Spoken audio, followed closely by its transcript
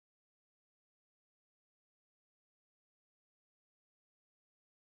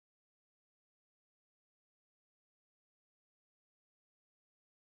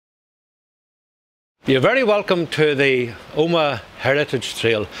You're very welcome to the Omagh Heritage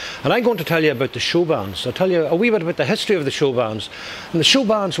Trail, and I'm going to tell you about the Showbands. I'll tell you a wee bit about the history of the Showbands. And the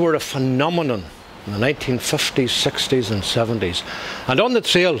Showbands were a phenomenon in the 1950s, 60s and 70s. And on the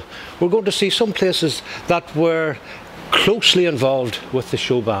trail we're going to see some places that were closely involved with the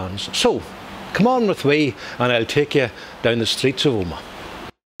Showbands. So come on with me and I'll take you down the streets of Omagh.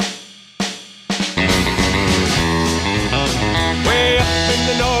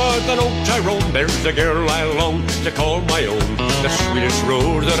 Tyrone, there's a girl I long to call my own, the sweetest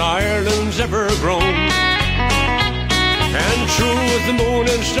rose that Ireland's ever grown. And true with the moon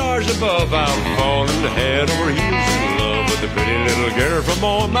and stars above, I'll fall head over heels in love with the pretty little girl from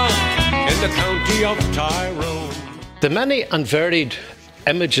Omagh in the county of Tyrone. The many and varied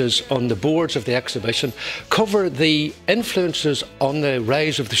images on the boards of the exhibition cover the influences on the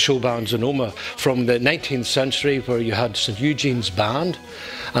rise of the Showbands in Omagh from the 19th century, where you had St Eugene's Band,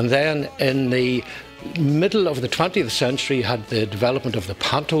 and then in the middle of the 20th century you had the development of the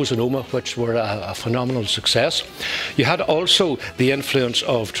pantos in Omagh, which were a phenomenal success. You had also the influence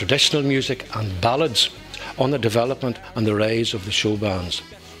of traditional music and ballads on the development and the rise of the Showbands.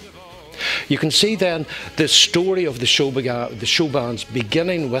 You can see then the story of the Showbands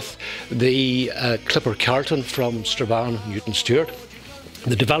beginning with the Clipper Carlton from Strabane, Newton Stewart,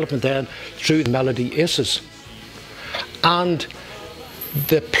 the development then through the Melody Aces, and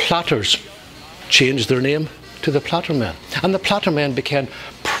the Platters changed their name to the Plattermen, and the Plattermen became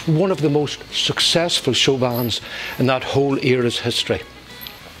one of the most successful Showbands in that whole era's history.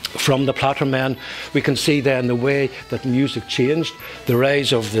 From the Plattermen we can see then the way that music changed, the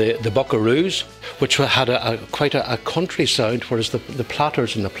rise of the Buckaroos, which had quite a country sound, whereas the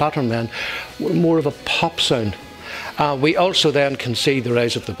Platters and the Plattermen were more of a pop sound. We also then can see the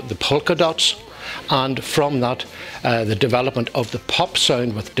rise of the polka dots, and from that the development of the pop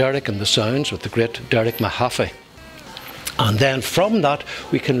sound with Derek and the Sounds, with the great Derek Mahaffey. And then from that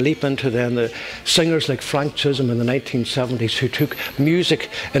we can leap into then the singers like Frank Chisholm in the 1970s, who took music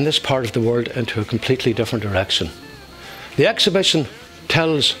in this part of the world into a completely different direction. The exhibition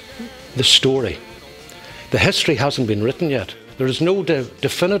tells the story. The history hasn't been written yet. There is no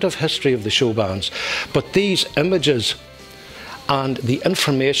definitive history of the Showbands, but these images and the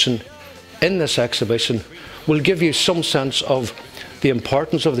information in this exhibition will give you some sense of the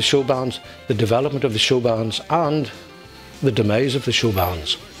importance of the Showbands, the development of the Showbands, and the demise of the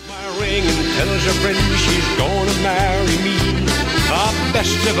Showbands. My ring and tells her friend she's gonna marry me.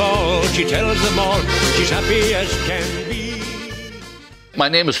 Best of all, she tells them all she's happy as can be. My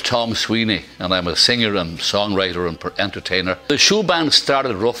name is Tom Sweeney, and I'm a singer and songwriter and entertainer. The Showband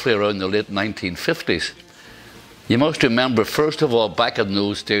started roughly around the late 1950s. You must remember, first of all, back in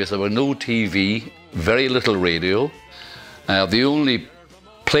those days there were no TV, very little radio. The only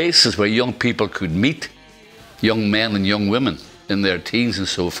places where young people could meet, young men and young women in their teens and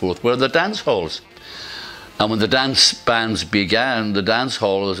so forth, were the dance halls. And when the dance bands began, the dance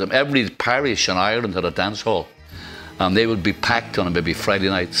halls, every parish in Ireland had a dance hall, and they would be packed on maybe Friday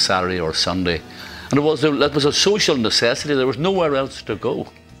night, Saturday or Sunday. And it was a social necessity. There was nowhere else to go.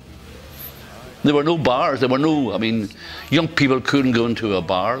 There were no bars, there were no, young people couldn't go into a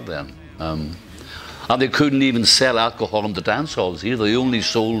bar then. And they couldn't even sell alcohol in the dance halls either. They only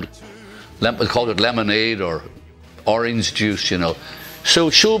sold, we called it lemonade or orange juice, you know.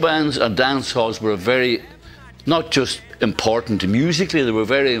 So Showbands and dance halls were very, not just important musically, they were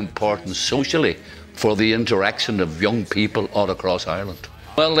very important socially for the interaction of young people all across Ireland.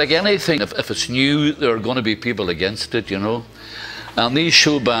 Well, like anything, if it's new, there are going to be people against it, you know. And these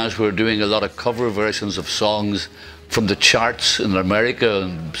Showbands were doing a lot of cover versions of songs from the charts in America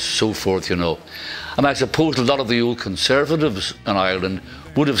and so forth, you know. And I suppose a lot of the old conservatives in Ireland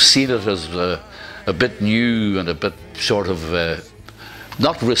would have seen it as a bit new and a bit sort of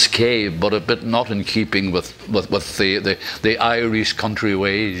not risque, but a bit not in keeping with the Irish country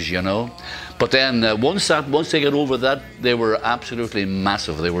ways, you know. But then once they got over that, they were absolutely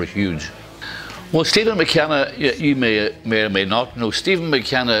massive. They were huge. Well, Stephen McKenna, you may or may not know, Stephen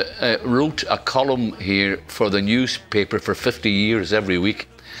McKenna wrote a column here for the newspaper for 50 years every week,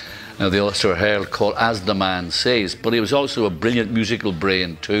 the Ulster Herald, called As the Man Says. But he was also a brilliant musical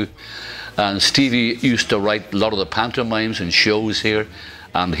brain too. And Stevie used to write a lot of the pantomimes and shows here,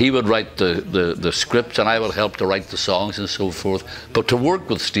 and he would write the scripts, and I would help to write the songs and so forth. But to work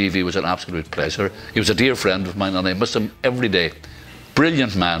with Stevie was an absolute pleasure. He was a dear friend of mine, and I miss him every day.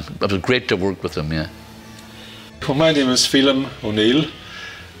 Brilliant man. It was great to work with him, yeah. Well, my name is Phelim O'Neill.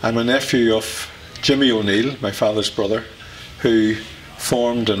 I'm a nephew of Jimmy O'Neill, my father's brother, who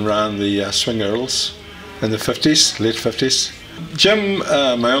formed and ran the Swing Earls in the 50s, late 50s. Jim,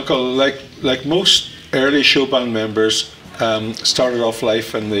 my uncle, like most early Showband members started off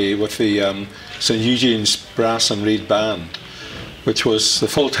life with the St Eugene's Brass and Reed Band, which was, the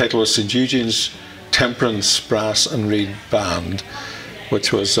full title was St Eugene's Temperance Brass and Reed Band,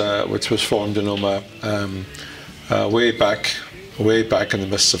 which was formed in Omagh way back in the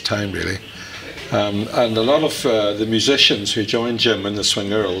mists of time, really. And a lot of the musicians who joined Jim in the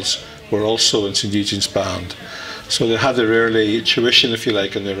Swing Earls were also in St Eugene's Band. So they had their early tuition, if you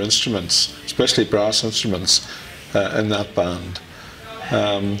like, in their instruments, especially brass instruments, in that band.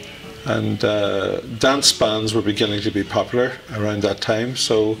 And dance bands were beginning to be popular around that time,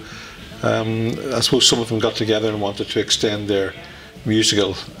 so I suppose some of them got together and wanted to extend their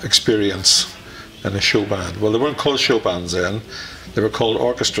musical experience in a show band. Well, they weren't called show bands then, they were called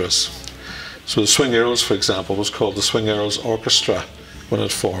orchestras. So the Swing Earls, for example, was called the Swing Earls Orchestra when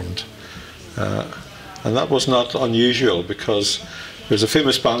it formed. And that was not unusual, because there's a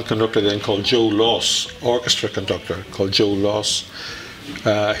famous band conductor then called Joe Loss, orchestra conductor called Joe Loss,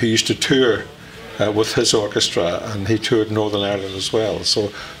 who used to tour with his orchestra, and he toured Northern Ireland as well.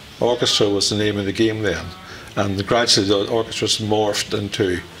 So orchestra was the name of the game then, and gradually the orchestras morphed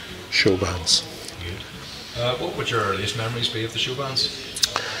into show bands. What would your earliest memories be of the show bands?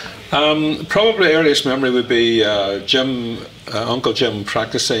 Probably earliest memory would be Uncle Jim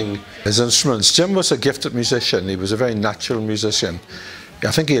practicing his instruments. Jim was a gifted musician. He was a very natural musician.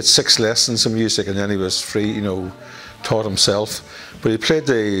 I think he had 6 lessons in music, and then he was free, you know, taught himself. But he played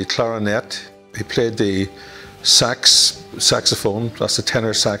the clarinet, he played the saxophone, that's the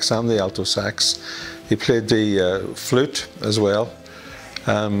tenor sax and the alto sax. He played the flute as well.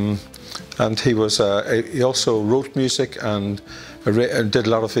 And he also wrote music and did a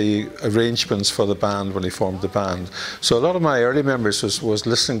lot of the arrangements for the band when he formed the band. So a lot of my early memories was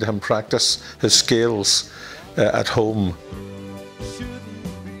listening to him practice his scales at home.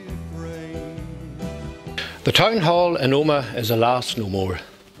 The town hall in Omagh is alas no more.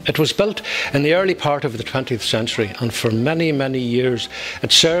 It was built in the early part of the 20th century, and for many, many years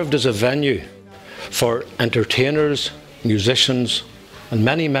it served as a venue for entertainers, musicians and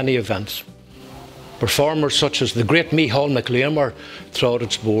many, many events. Performers such as the great Micheál MacLearmor trod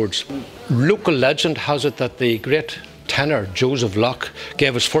its boards. Local legend has it that the great tenor Joseph Locke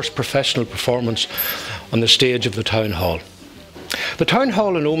gave his first professional performance on the stage of the town hall. The town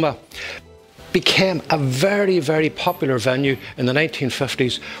hall in Omagh became a very, very popular venue in the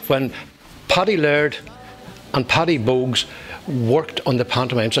 1950s when Paddy Laird and Paddy Bogues worked on the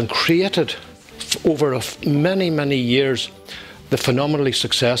pantomimes and created over many, many years the phenomenally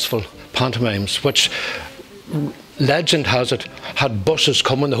successful pantomimes, which legend has it had buses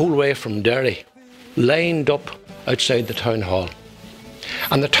coming the whole way from Derry, lined up outside the town hall.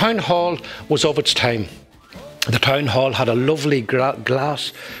 And the town hall was of its time. The town hall had a lovely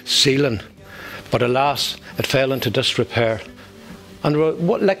glass ceiling, but alas, it fell into disrepair. And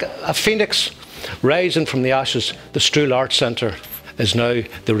like a phoenix rising from the ashes, the Struhl Arts Centre is now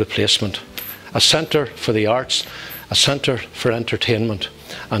the replacement. A centre for the arts, a centre for entertainment,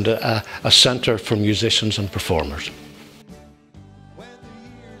 and a centre for musicians and performers.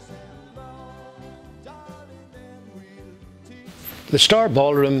 The Star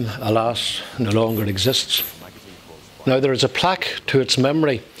Ballroom, alas, no longer exists. Now there is a plaque to its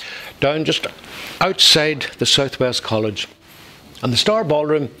memory down just outside the Southwest College. And the Star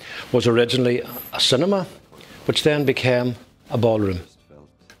Ballroom was originally a cinema, which then became a ballroom.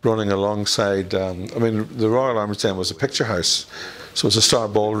 Running alongside, I mean, the Royal Arms then was a picture house, so it was a Star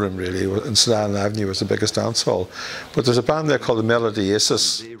Ballroom really, and St Allen Avenue was the biggest dance hall. But there's a band there called the Melody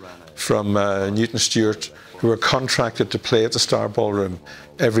Aces from Newton Stewart, who were contracted to play at the Star Ballroom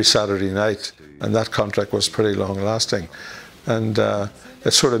every Saturday night, and that contract was pretty long lasting. And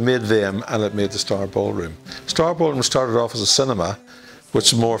it sort of made them, and it made the Star Ballroom. Star Ballroom started off as a cinema,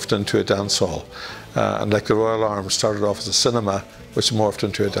 which morphed into a dance hall. And like the Royal Arms started off as a cinema, which morphed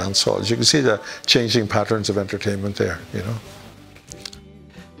into a dance hall. As you can see the changing patterns of entertainment there, you know.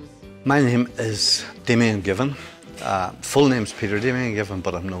 My name is Damien Given. Full name's Peter Damien Given,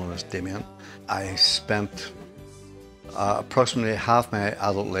 but I'm known as Damien. I spent approximately half my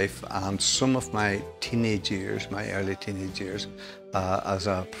adult life and some of my teenage years, my early teenage years, as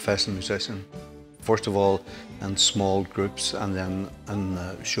a professional musician. First of all in small groups and then in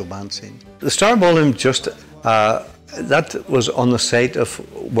the show band scene. The Star Ballroom that was on the site of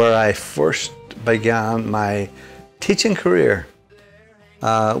where I first began my teaching career,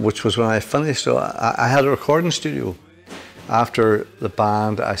 which was when I finished. So I had a recording studio. After the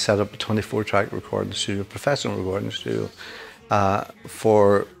band, I set up a 24-track recording studio, professional recording studio, had it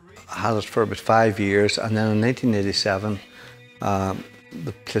for about 5 years, and then in 1987,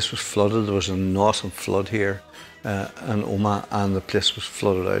 the place was flooded. There was an awesome flood here in Omagh, and the place was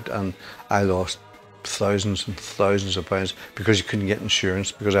flooded out, and I lost thousands and thousands of pounds because you couldn't get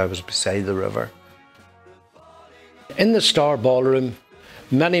insurance because I was beside the river. In the Star Ballroom,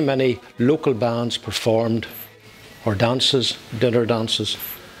 many local bands performed, or dances, dinner dances,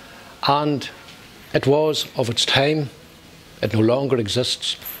 and it was of its time. It no longer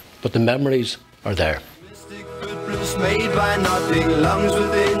exists, but the memories are there.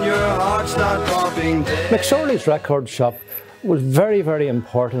 McSorley's record shop was very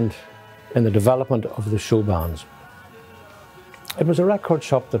important in the development of the show bands. It was a record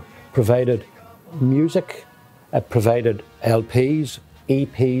shop that provided music, it provided LPs,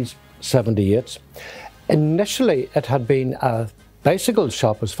 EPs, 78s. Initially it had been a bicycle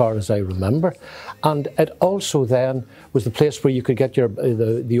shop as far as I remember, and it also then was the place where you could get your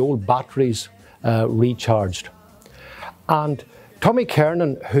the old batteries recharged. And Tommy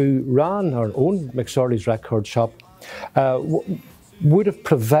Kernan, who ran or owned McSorley's record shop, would have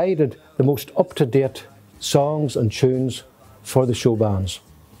provided the most up-to-date songs and tunes for the show bands.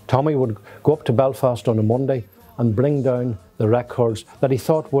 Tommy would go up to Belfast on a Monday and bring down the records that he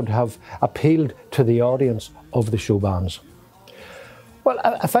thought would have appealed to the audience of the show bands. Well,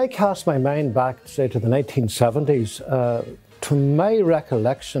 if I cast my mind back, say, to the 1970s, to my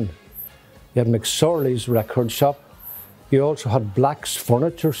recollection, you had McSorley's record shop. You also had Black's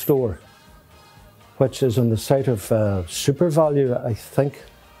Furniture Store, which is on the site of SuperValu, I think.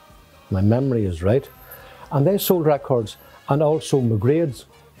 My memory is right. And they sold records, and also McGrade's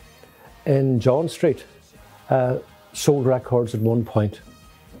in John Street sold records at one point.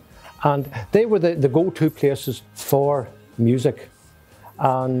 And they were the go-to places for music.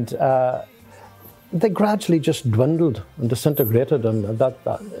 And they gradually just dwindled and disintegrated, and that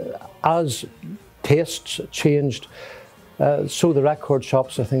as tastes changed, so the record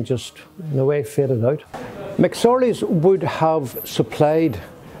shops, I think, just in a way faded out. McSorley's would have supplied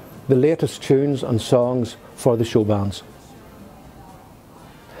the latest tunes and songs for the show bands.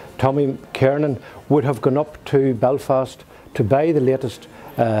 Tommy Kernan would have gone up to Belfast to buy the latest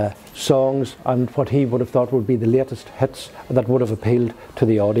songs and what he would have thought would be the latest hits that would have appealed to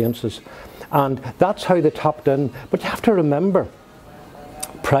the audiences. And that's how they tapped in. But you have to remember,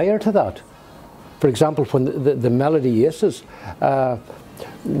 prior to that, for example, when the Melody Aces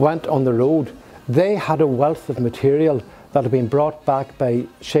went on the road, they had a wealth of material that had been brought back by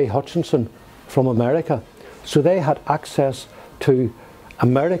Shea Hutchinson from America. So they had access to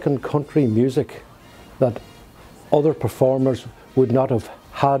American country music that other performers would not have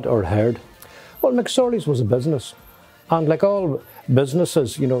had or heard. Well, McSorley's was a business, and like all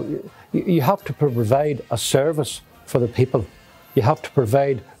businesses, you know, you have to provide a service for the people. You have to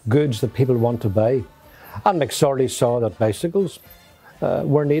provide goods that people want to buy. And McSorley saw that bicycles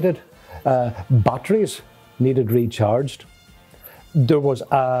were needed, batteries needed recharged. There was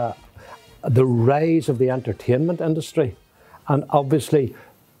the rise of the entertainment industry, and obviously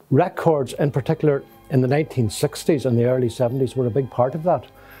records, in particular in the 1960s and the early 70s, were a big part of that.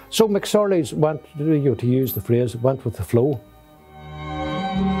 So McSorley's went, to use the phrase, went with the flow.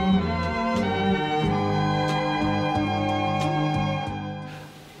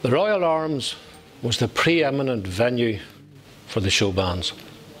 The Royal Arms was the preeminent venue for the show bands.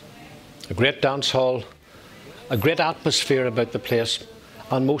 A great dance hall, a great atmosphere about the place,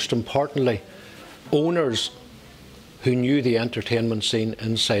 and most importantly, owners who knew the entertainment scene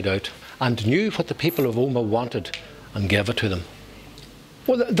inside out and knew what the people of Omagh wanted and gave it to them.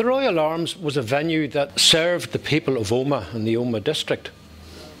 Well, the Royal Arms was a venue that served the people of Omagh and the Omagh district.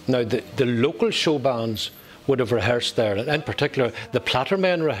 Now, the local show bands would have rehearsed there, and in particular the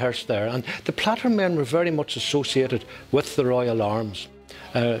Plattermen rehearsed there, and the Plattermen were very much associated with the Royal Arms,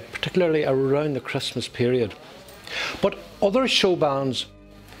 particularly around the Christmas period. But other show bands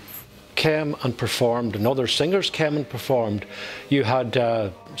came and performed, and other singers came and performed. You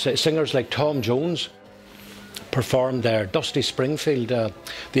had singers like Tom Jones performed there, Dusty Springfield,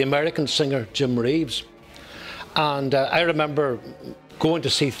 the American singer Jim Reeves, and I remember going to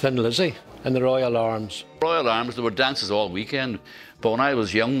see Thin Lizzy in the Royal Arms. Royal Arms, there were dances all weekend, but when I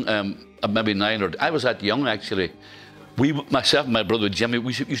was young, maybe 9 or I was that young actually, myself and my brother Jimmy,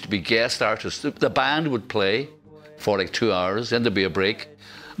 we used to be guest artists. The band would play for like 2 hours, then there'd be a break.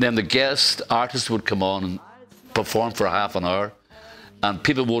 Then the guest artists would come on and perform for half an hour, and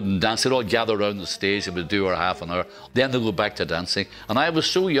people wouldn't dance. They'd all gather around the stage and we'd do our half an hour. Then they'd go back to dancing. And I was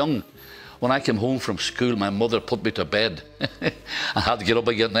so young, when I came home from school, my mother put me to bed. I had to get up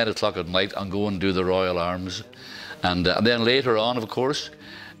again at 9 o'clock at night and go and do the Royal Arms. And then later on, of course,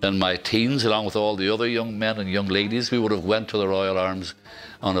 in my teens, along with all the other young men and young ladies. We would have went to the Royal Arms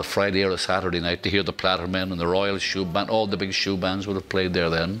on a Friday or a Saturday night to hear the Plattermen and the Royal Showband. All the big show bands would have played there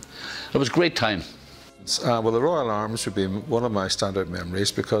then. It was a great time. Well, the Royal Arms would be one of my standout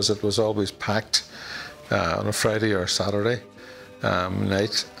memories because it was always packed on a Friday or a Saturday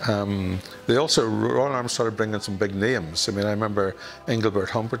night. They also, Royal Arms started bringing some big names. I mean, I remember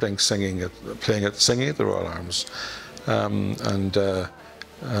Engelbert Humperdinck singing at the Royal Arms. I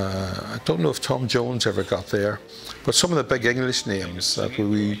don't know if Tom Jones ever got there, but some of the big English names that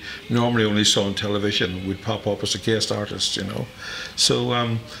we normally only saw on television would pop up as a guest artist, you know. So,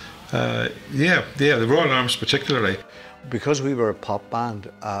 yeah, the Royal Arms particularly. Because we were a pop band,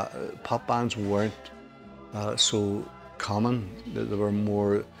 pop bands weren't so common. They were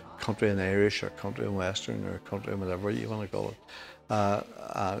more country and Irish or country and Western or country and whatever you want to call it.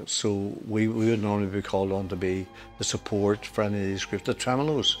 So we would normally be called on to be the support for any of these groups. The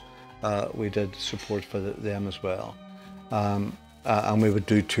Tremolos, we did support for them as well. And we would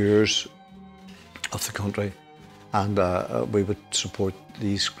do tours of the country, and we would support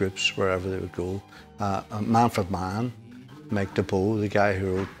these groups wherever they would go. Manfred Mann, Mike DeBow, the guy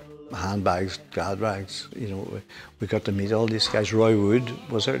who wrote Handbags, Glad Rags, you know, we got to meet all these guys. Roy Wood,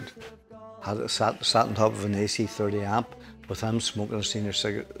 wizard, sat on top of an AC30 amp with him smoking a senior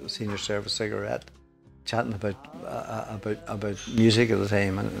service cigarette, chatting about music at the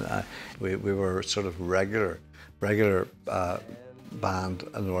time, and we were sort of regular band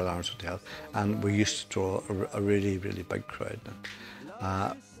in the Royal Arms Hotel, and we used to draw a really big crowd.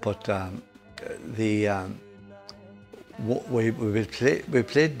 We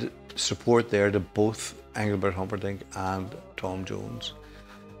played support there to both Engelbert Humperdinck and Tom Jones.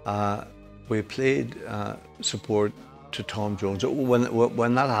 We played support to Tom Jones.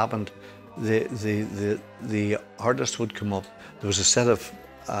 When that happened, the artist would come up. There was a set of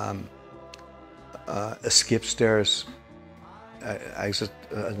escape stairs,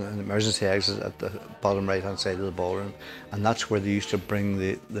 an emergency exit at the bottom right-hand side of the ballroom, and that's where they used to bring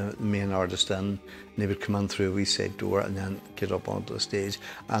the main artist in. And they would come in through a wee side door and then get up onto the stage,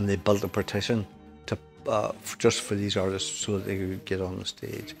 and they built a partition to just for these artists so that they could get on the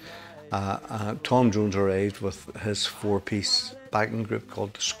stage. Tom Jones arrived with his four-piece backing group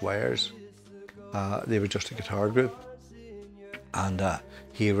called the Squires. They were just a guitar group, and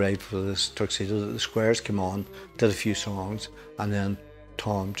he arrived with his tuxedo. The Squires came on, did a few songs, and then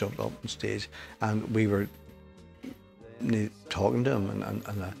Tom jumped up on stage, and we were talking to him,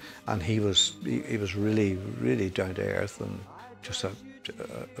 and he was really down to earth and just a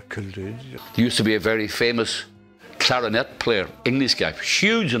cool dude. There used to be a very famous clarinet player, English guy,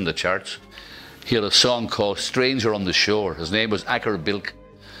 huge in the charts. He had a song called Stranger on the Shore. His name was Acker Bilk.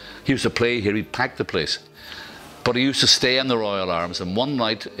 He used to play here, he'd pack the place. But he used to stay in the Royal Arms, and one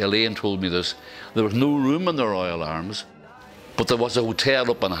night, Elaine told me this, there was no room in the Royal Arms, but there was a hotel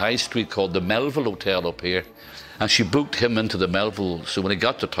up on High Street called the Melville Hotel up here, and she booked him into the Melville. So when he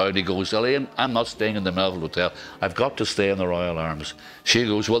got to town, he goes, Elaine, I'm not staying in the Melville Hotel, I've got to stay in the Royal Arms. She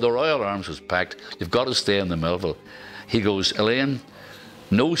goes, well, the Royal Arms is packed, you've got to stay in the Melville. He goes, Elaine,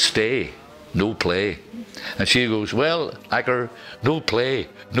 no stay, no play. And she goes, well, Acker, no play,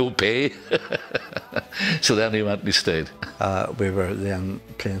 no pay. So then he went and he stayed. We were then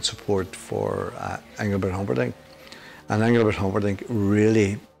playing support for Engelbert Humperdinck. And Engelbert Humperdinck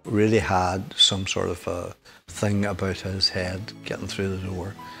really had some sort of a thing about his head getting through the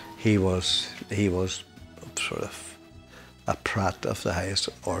door. He was sort of a prat of the highest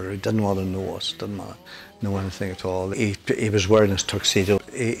order. He didn't want to know us, didn't want to know anything at all. He was wearing his tuxedo.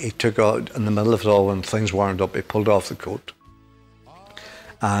 He took out, in the middle of it all, when things warmed up, he pulled off the coat.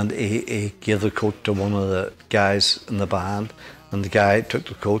 And he gave the coat to one of the guys in the band, and the guy took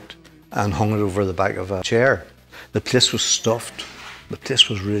the coat and hung it over the back of a chair. The place was stuffed. The place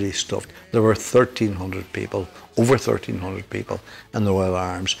was really stuffed. There were 1,300 people, over 1,300 people in the Royal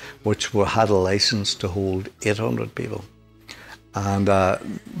Arms, which had a license to hold 800 people. And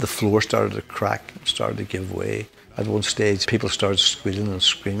the floor started to crack, started to give way. At one stage, people started squealing and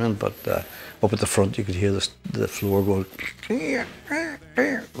screaming, but up at the front, you could hear the floor going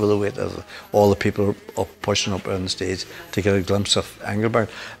with the weight of all the people up pushing up on the stage to get a glimpse of Engelbert.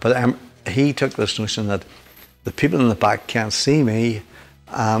 But he took this notion that the people in the back can't see me.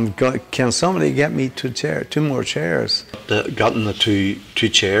 Can somebody get me two more chairs? Got in the two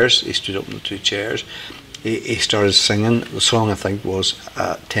chairs. He stood up in the two chairs. He started singing. The song, I think, was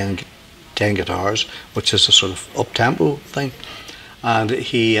 10 Guitars, which is a sort of up-tempo thing. And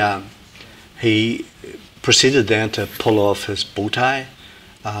he proceeded then to pull off his bow tie.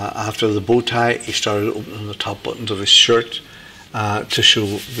 After the bow tie, he started opening the top buttons of his shirt. to show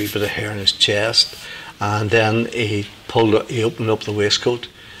a wee bit of hair in his chest, and then he opened up the waistcoat,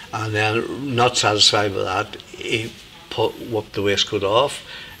 and then, not satisfied with that, he whipped the waistcoat off,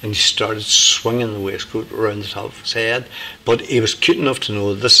 and he started swinging the waistcoat around the top of his head. But he was cute enough to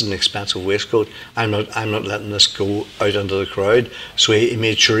know this is an expensive waistcoat. I'm not letting this go out into the crowd. So he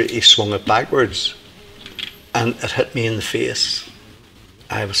made sure he swung it backwards, and it hit me in the face.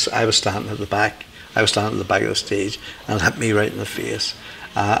 I was standing at the back. I was standing at the back of the stage, and it hit me right in the face.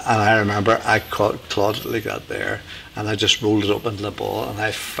 And I remember I clawed it like that there, and I just rolled it up into the ball, and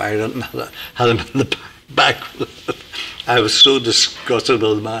I fired it and had him in the back. I was so disgusted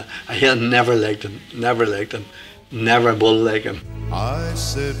with him. I had never liked him, never will like him. I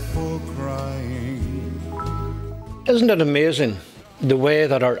said for crying. Isn't it amazing the way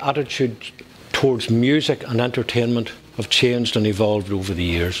that our attitude towards music and entertainment have changed and evolved over the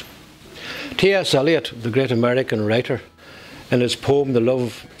years? T.S. Eliot, the great American writer, in his poem The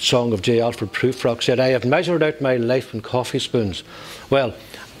Love Song of J. Alfred Prufrock, said, "I have measured out my life in coffee spoons." Well,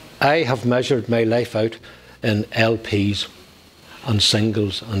 I have measured my life out in LPs and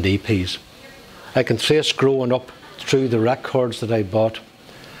singles and EPs. I can trace growing up through the records that I bought,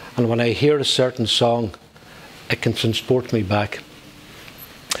 and when I hear a certain song, it can transport me back.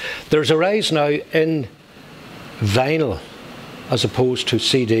 There's a rise now in vinyl as opposed to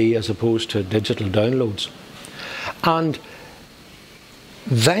CD, as opposed to digital downloads. And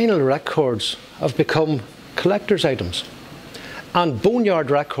vinyl records have become collector's items. And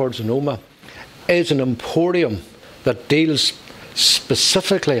Boneyard Records in Omagh is an emporium that deals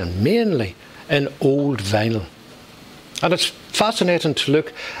specifically and mainly in old vinyl. And it's fascinating to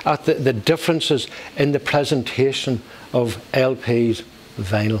look at the differences in the presentation of LPs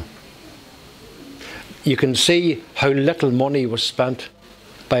vinyl. You can see how little money was spent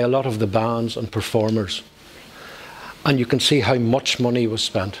by a lot of the bands and performers. And you can see how much money was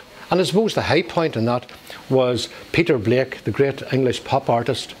spent. And I suppose the high point in that was Peter Blake, the great English pop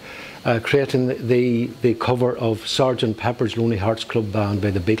artist, creating the cover of Sgt. Pepper's Lonely Hearts Club Band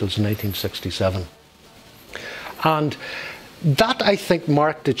by the Beatles in 1967. And that, I think,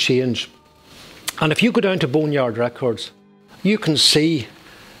 marked a change. And if you go down to Boneyard Records, you can see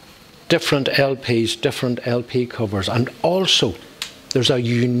different LPs, different LP covers, and also there's a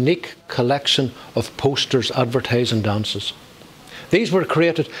unique collection of posters advertising dances. These were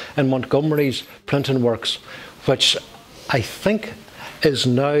created in Montgomery's printing works, which I think is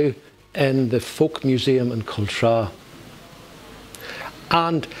now in the Folk Museum in Cultra.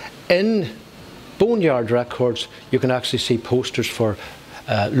 And in Boneyard Records, you can actually see posters for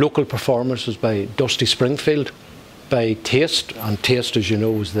local performances by Dusty Springfield, by Taste, and Taste, as you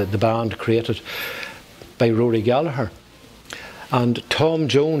know, was the band created by Rory Gallagher. And Tom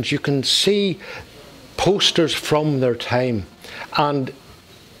Jones, you can see posters from their time. And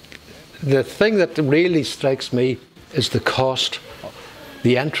the thing that really strikes me is the cost.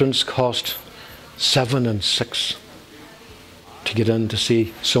 The entrance cost £7 and £6 to get in to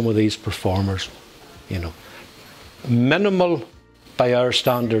see some of these performers. You know, minimal by our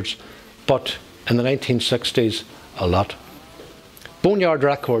standards, but in the 1960s, a lot. Boneyard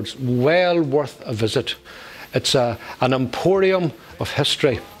Records, well worth a visit. It's an emporium of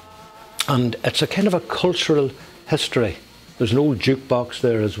history, and it's a kind of a cultural history. There's an old jukebox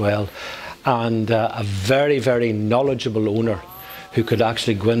there as well, and a very, very knowledgeable owner who could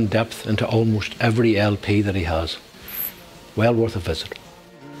actually go in depth into almost every LP that he has. Well worth a visit.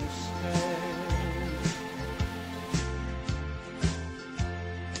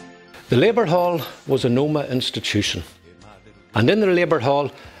 The Labour Hall was an Omagh institution, and in the Labour Hall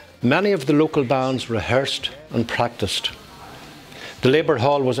many of the local bands rehearsed and practiced. The Labour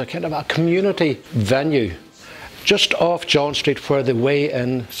Hall was a kind of a community venue just off John Street where the Way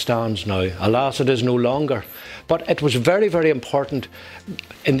In stands now. Alas, it is no longer, but it was very, very important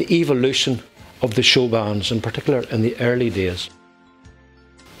in the evolution of the show bands, in particular in the early days.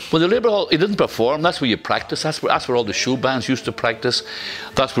 Well, the Labour Hall, it didn't perform, that's where you practice, that's where all the show bands used to practice.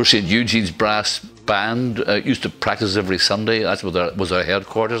 That's where St Eugene's brass band used to practice every Sunday. That's where was our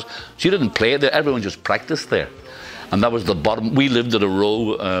headquarters. So you didn't play there, everyone just practiced there. And that was the bottom. We lived at a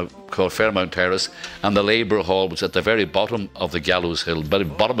row called Fairmount Terrace, and the Labour Hall was at the very bottom of the Gallows Hill, very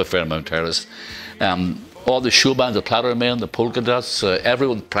bottom of Fairmount Terrace. All the show bands, the Platter Men, the Polka Dots,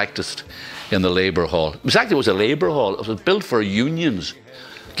 everyone practiced in the Labour Hall. It was a Labour Hall. It was built for unions.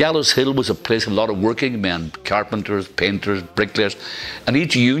 Gallows Hill was a place of a lot of working men, carpenters, painters, bricklayers, and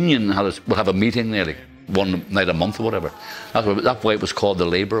each union would have a meeting there, like one night a month or whatever. That's why it was called the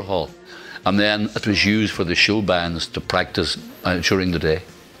Labour Hall. And then it was used for the show bands to practice during the day.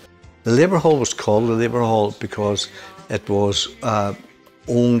 The Labour Hall was called the Labour Hall because it was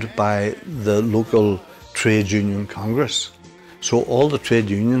owned by the local trade union congress. So all the trade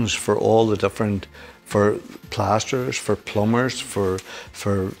unions for all the different, for plasterers, for plumbers, for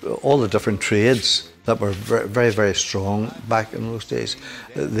all the different trades that were very, very strong back in those days,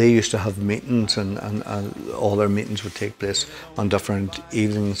 they used to have meetings, and all their meetings would take place on different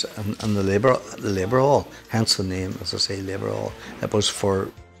evenings in the Labour Hall, hence the name, as I say, Labour Hall. It was for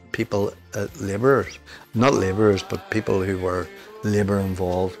people, labourers, not labourers, but people who were labour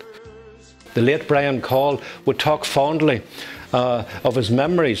involved. The late Brian Call would talk fondly of his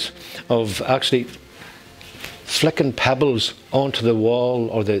memories of actually flicking pebbles onto the wall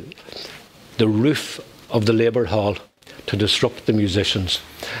or the roof of the Labour Hall to disrupt the musicians.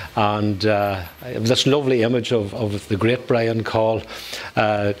 And this lovely image of the great Brian Call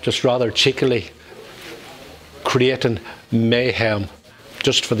just rather cheekily creating mayhem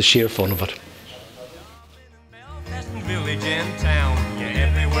just for the sheer fun of it.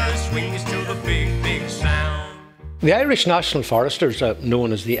 The Irish National Foresters,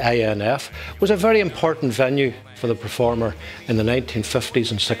 known as the INF, was a very important venue for the performer in the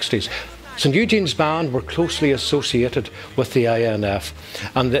 1950s and 60s. St Eugene's Band were closely associated with the INF,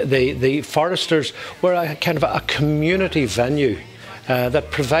 and the Foresters were a kind of a community venue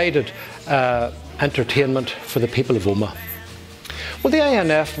that provided entertainment for the people of Omagh. Well, the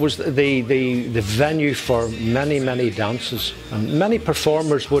INF was the venue for many, many dances, and many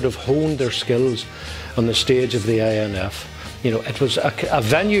performers would have honed their skills on the stage of the INF. You know, it was a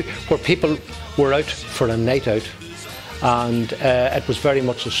venue where people were out for a night out, and it was very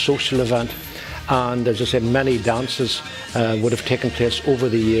much a social event. And as I said, many dances would have taken place over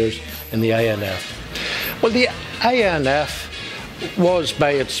the years in the INF. Well, the INF was,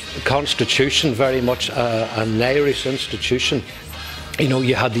 by its constitution, very much an Irish institution. You know,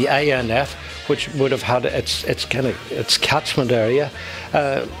 you had the INF, which would have had its catchment area.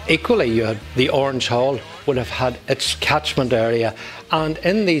 Equally, you had the Orange Hall, would have had its catchment area, and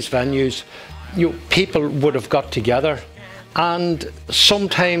in these venues, people would have got together, and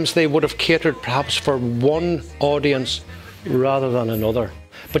sometimes they would have catered perhaps for one audience rather than another.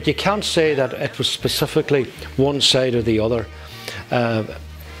 But you can't say that it was specifically one side or the other.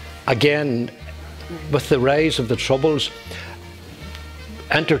 Again, with the rise of the Troubles,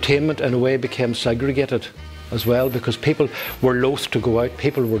 entertainment in a way became segregated as well, because people were loath to go out,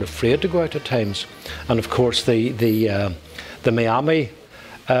 people were afraid to go out at times. And of course the Miami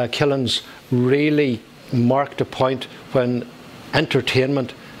killings really marked a point when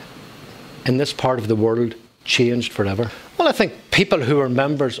entertainment in this part of the world changed forever. Well, I think people who were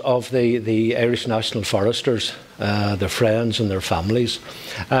members of the Irish National Foresters, their friends and their families,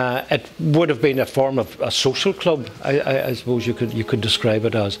 it would have been a form of a social club, I suppose you could describe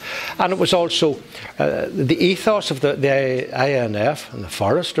it as. And it was also the ethos of the INF and the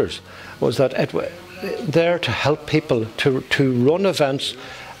Foresters was that it was there to help people, to run events,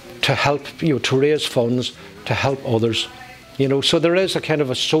 to help, to raise funds, to help others. So there is a kind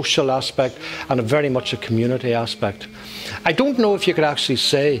of a social aspect and a very much a community aspect. I don't know if you could actually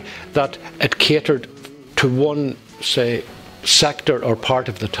say that it catered to one, say, sector or part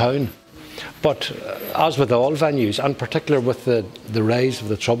of the town. But as with all venues, and particularly with the rise of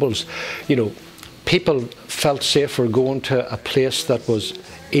the Troubles, people felt safer going to a place that was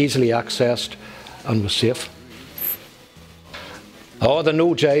easily accessed and was safe. Oh, the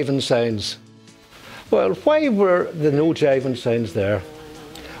no jiving signs. Well, why were the no jiving signs there?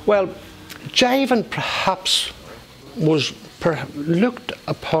 Well, jiving perhaps was looked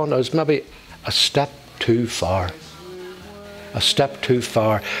upon as maybe a step too far. A step too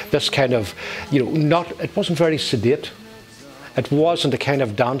far. This kind of, it wasn't very sedate. It wasn't a kind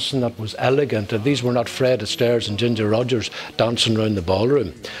of dancing that was elegant. And these were not Fred Astaire and Ginger Rogers dancing around the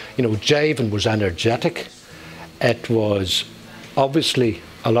ballroom. Jiving was energetic. It was obviously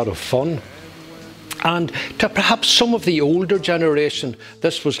a lot of fun. And to perhaps some of the older generation,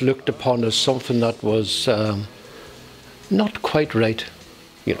 this was looked upon as something that was not quite right.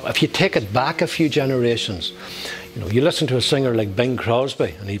 If you take it back a few generations, you listen to a singer like Bing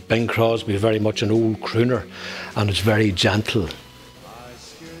Crosby, and Bing Crosby is very much an old crooner and is very gentle.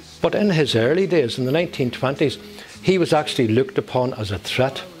 But in his early days, in the 1920s, he was actually looked upon as a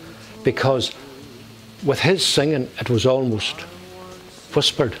threat, because with his singing, it was almost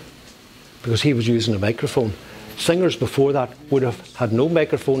whispered, because he was using a microphone. Singers before that would have had no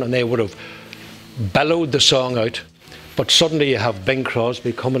microphone and they would have bellowed the song out. But suddenly you have Bing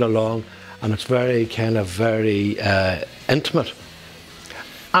Crosby coming along and it's very intimate.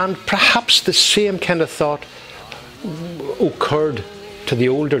 And perhaps the same kind of thought occurred to the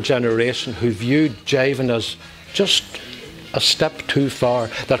older generation who viewed jiving as just a step too far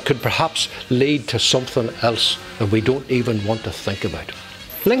that could perhaps lead to something else that we don't even want to think about.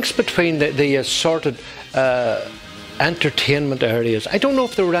 Links between the assorted entertainment areas. I don't know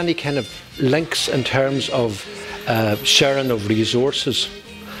if there were any kind of links in terms of sharing of resources,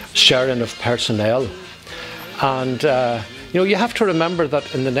 sharing of personnel. And you have to remember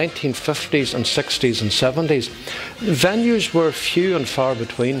that in the 1950s and 60s and 70s, venues were few and far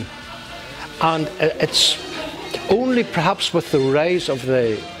between. And it's only perhaps with the rise of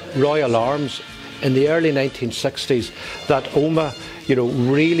the Royal Arms in the early 1960s that Omagh,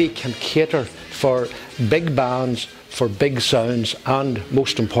 really can cater for big bands, for big sounds, and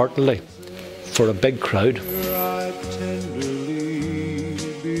most importantly, for a big crowd.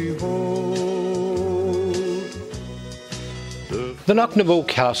 The Knocknamoe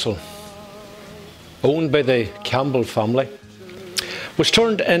Castle, owned by the Campbell family, was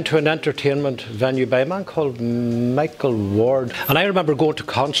turned into an entertainment venue by a man called Michael Ward. And I remember going to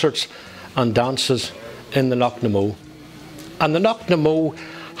concerts and dances in the Knocknamoe. And the Knocknamoe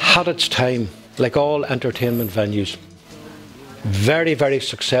had its time, like all entertainment venues. Very, very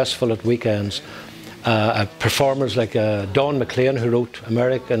successful at weekends. Performers like Don McLean, who wrote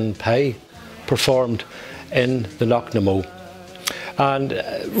American Pie, performed in the Knocknamoe. And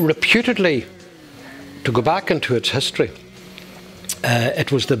reputedly, to go back into its history,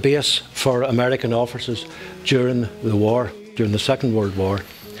 it was the base for American officers during the war, during the Second World War.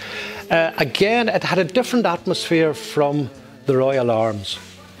 Again, it had a different atmosphere from the Royal Arms,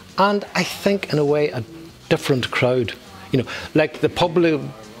 and I think in a way a different crowd. Like the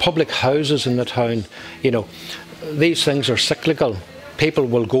public houses in the town, these things are cyclical. People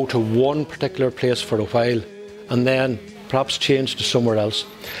will go to one particular place for a while and then perhaps change to somewhere else.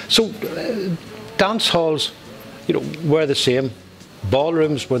 So dance halls, were the same.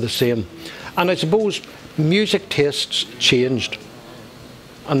 Ballrooms were the same. And I suppose music tastes changed.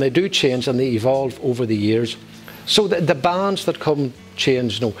 And they do change and they evolve over the years. So the bands that come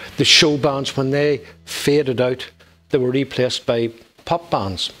changed. The show bands, when they faded out, they were replaced by pop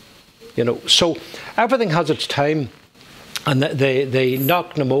bands. So everything has its time. And the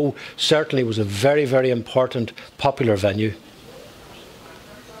Knocknamoe certainly was a very, very important, popular venue.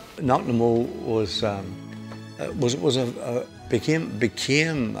 Knocknamoe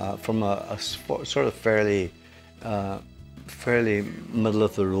became from a sort of fairly middle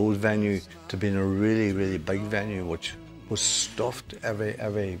of the road venue to being a really, really big venue, which was stuffed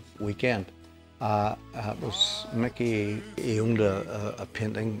every weekend. It was Mickey. He owned a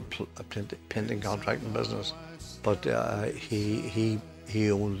painting contracting business, but he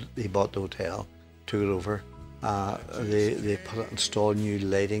bought the hotel, took it over. They installed new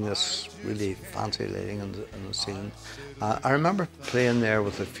lighting, this really fancy lighting in the ceiling. I remember playing there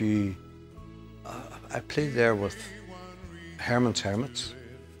with a few. I played there with Herman's Hermits.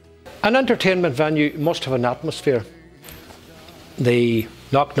 An entertainment venue must have an atmosphere. The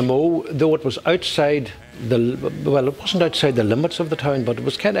Knocknamoe, though it was outside it wasn't outside the limits of the town, but it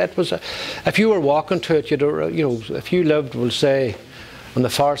was if you were walking to it, if you lived, we'll say, on the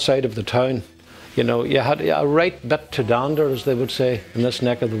far side of the town, you had a right bit to dander, as they would say, in this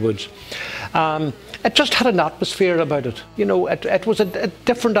neck of the woods. It just had an atmosphere about it. It was a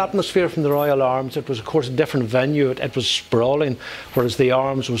different atmosphere from the Royal Arms. It was, of course, a different venue. It was sprawling, whereas the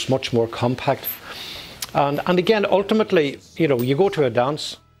Arms was much more compact. And again, ultimately, you go to a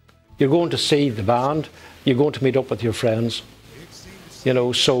dance, you're going to see the band, you're going to meet up with your friends.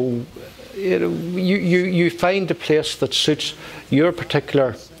 So you find a place that suits your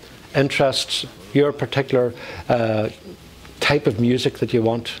particular interests, your particular type of music that you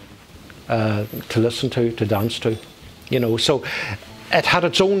want to listen to dance to. So it had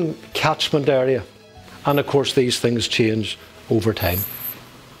its own catchment area, and of course these things change over time.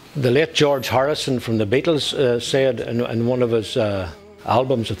 The late George Harrison from the Beatles said in one of his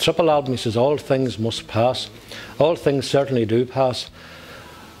albums, a triple album, he says, all things must pass. All things certainly do pass.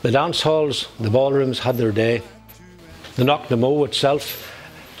 The dance halls, the ballrooms had their day. The Knocknamoe itself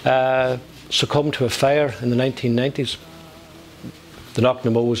succumbed to a fire in the 1990s. The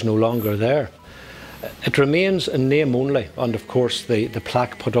Knocknamoe is no longer there. It remains in name only, and of course the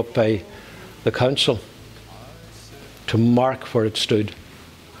plaque put up by the council to mark where it stood.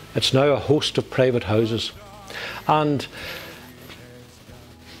 It's now a host of private houses. And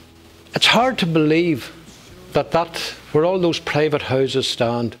it's hard to believe that where all those private houses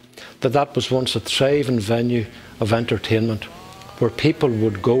stand, that was once a thriving venue of entertainment, where people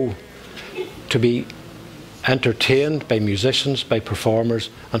would go to be entertained by musicians, by performers,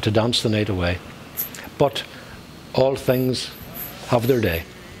 and to dance the night away. But all things have their day.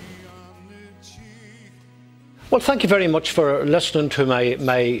 Well, thank you very much for listening to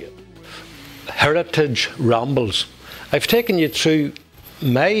my heritage rambles. I've taken you through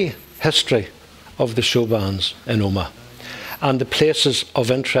my history of the Showbands in Omagh and the places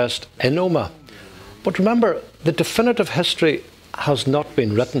of interest in Omagh. But remember, the definitive history has not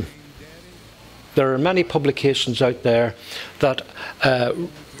been written. There are many publications out there that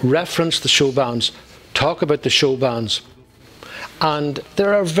reference the Showbands, talk about the Showbands, and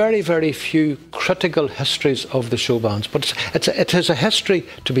there are very, very few critical histories of the Showbands, but it is a history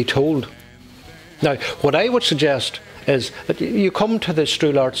to be told. Now, what I would suggest is that you come to the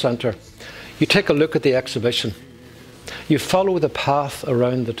Strual Arts Centre, you take a look at the exhibition, you follow the path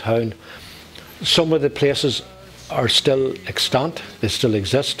around the town. Some of the places are still extant, they still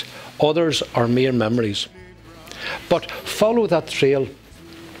exist, others are mere memories. But follow that trail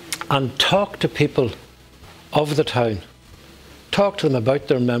and talk to people of the town. Talk to them about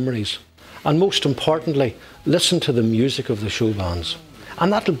their memories, and most importantly, listen to the music of the Showbands.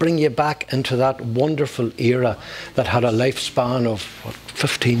 And that'll bring you back into that wonderful era that had a lifespan of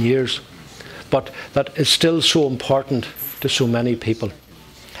 15 years, but that is still so important to so many people.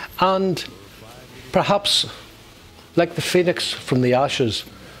 And perhaps, like the phoenix from the ashes,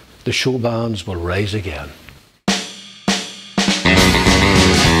 the Showbands will rise again.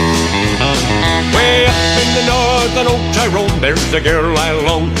 Way up in the northern Oak Tyrone, there's a girl I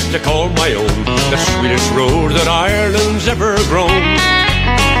long to call my own, the sweetest rose that Ireland's ever grown.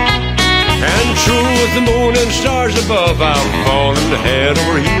 And true with the moon and stars above, I'll fall head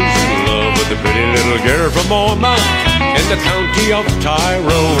over heels in love with the pretty little girl from Omagh in the county of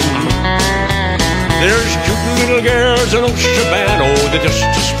Tyrone. There's cute little girls in Showband, oh, they're just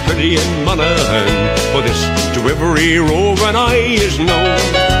as pretty in Monaghan, for this to every roving eye is known.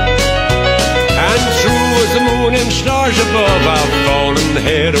 And through with the moon and stars above, I've fallen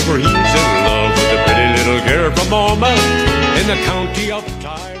head over heels in love with the pretty little girl from Omagh in the county of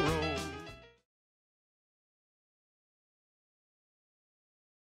Tyrone.